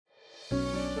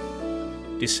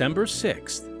December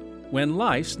 6th, when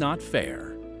life's not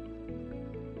fair.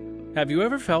 Have you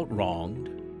ever felt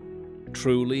wronged?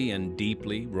 Truly and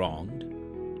deeply wronged?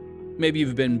 Maybe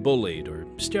you've been bullied or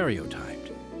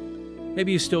stereotyped.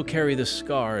 Maybe you still carry the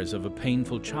scars of a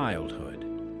painful childhood.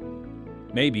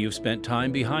 Maybe you've spent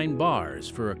time behind bars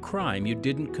for a crime you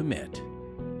didn't commit.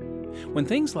 When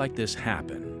things like this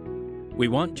happen, we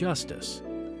want justice.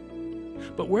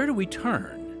 But where do we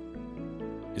turn?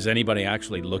 Is anybody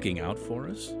actually looking out for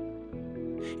us?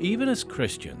 Even as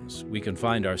Christians, we can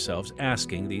find ourselves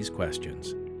asking these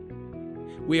questions.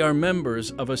 We are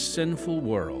members of a sinful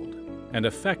world and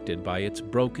affected by its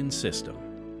broken system.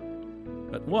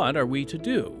 But what are we to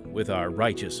do with our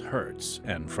righteous hurts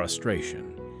and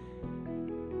frustration?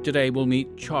 Today we'll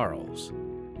meet Charles,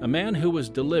 a man who was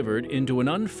delivered into an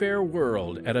unfair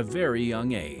world at a very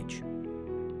young age.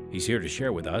 He's here to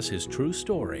share with us his true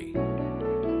story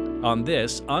on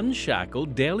this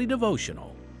Unshackled Daily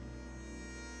Devotional.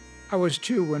 I was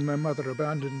 2 when my mother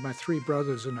abandoned my 3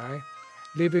 brothers and I,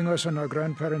 leaving us on our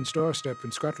grandparents' doorstep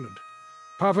in Scotland.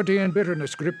 Poverty and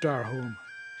bitterness gripped our home.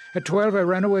 At 12, I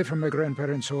ran away from my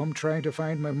grandparents' home, trying to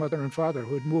find my mother and father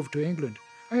who had moved to England.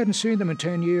 I hadn't seen them in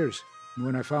 10 years, and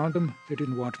when I found them, they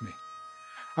didn't want me.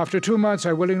 After 2 months,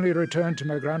 I willingly returned to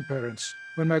my grandparents.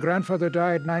 When my grandfather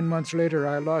died 9 months later,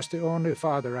 I lost the only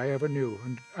father I ever knew,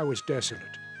 and I was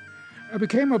desolate. I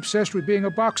became obsessed with being a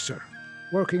boxer,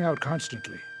 working out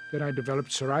constantly. Then I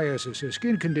developed psoriasis, a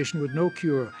skin condition with no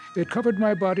cure. It covered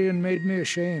my body and made me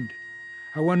ashamed.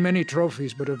 I won many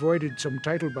trophies, but avoided some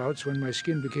title bouts when my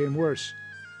skin became worse.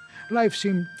 Life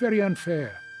seemed very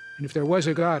unfair, and if there was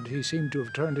a God, he seemed to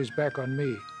have turned his back on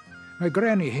me. My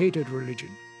granny hated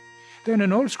religion. Then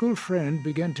an old school friend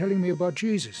began telling me about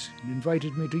Jesus and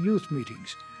invited me to youth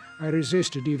meetings. I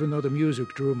resisted even though the music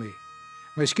drew me.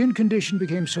 My skin condition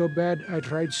became so bad I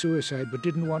tried suicide but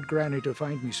didn't want Granny to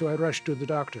find me, so I rushed to the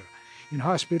doctor. In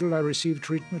hospital I received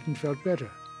treatment and felt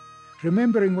better.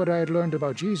 Remembering what I had learned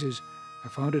about Jesus, I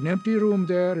found an empty room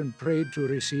there and prayed to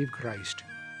receive Christ.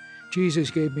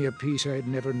 Jesus gave me a peace I had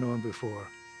never known before.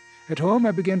 At home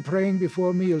I began praying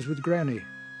before meals with Granny.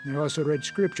 I also read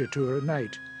scripture to her at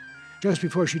night. Just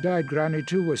before she died, Granny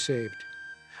too was saved.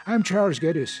 I'm Charles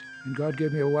Geddes, and God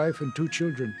gave me a wife and 2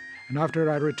 children. And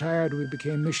after I retired, we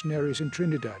became missionaries in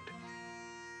Trinidad.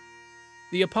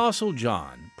 The Apostle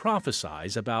John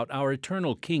prophesies about our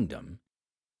eternal kingdom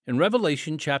in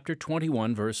Revelation chapter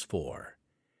 21, verse 4.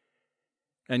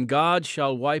 And God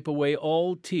shall wipe away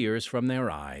all tears from their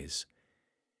eyes,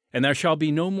 and there shall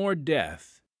be no more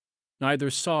death, neither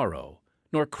sorrow,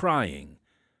 nor crying,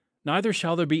 neither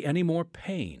shall there be any more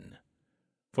pain,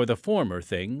 for the former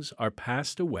things are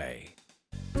passed away.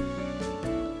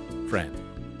 Friend,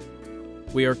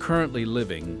 we are currently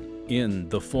living in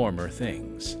the former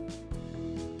things.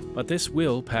 But this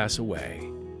will pass away,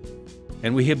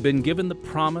 and we have been given the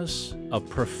promise of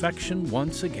perfection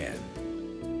once again.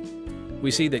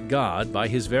 We see that God, by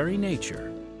His very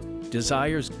nature,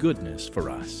 desires goodness for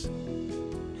us.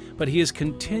 But He is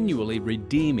continually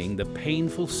redeeming the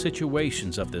painful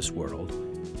situations of this world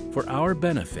for our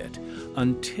benefit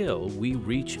until we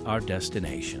reach our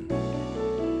destination.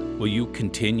 Will you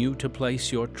continue to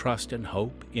place your trust and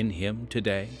hope in Him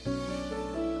today?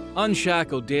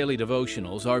 Unshackled Daily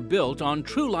Devotionals are built on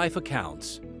true life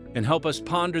accounts and help us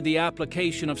ponder the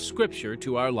application of Scripture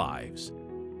to our lives.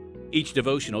 Each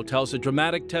devotional tells a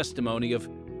dramatic testimony of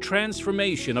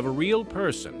transformation of a real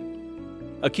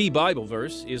person. A key Bible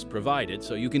verse is provided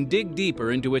so you can dig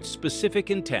deeper into its specific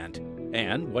intent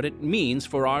and what it means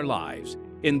for our lives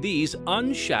in these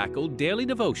Unshackled Daily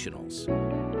Devotionals.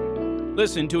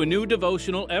 Listen to a new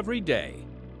devotional every day,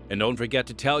 and don't forget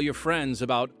to tell your friends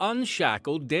about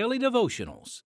Unshackled Daily Devotionals.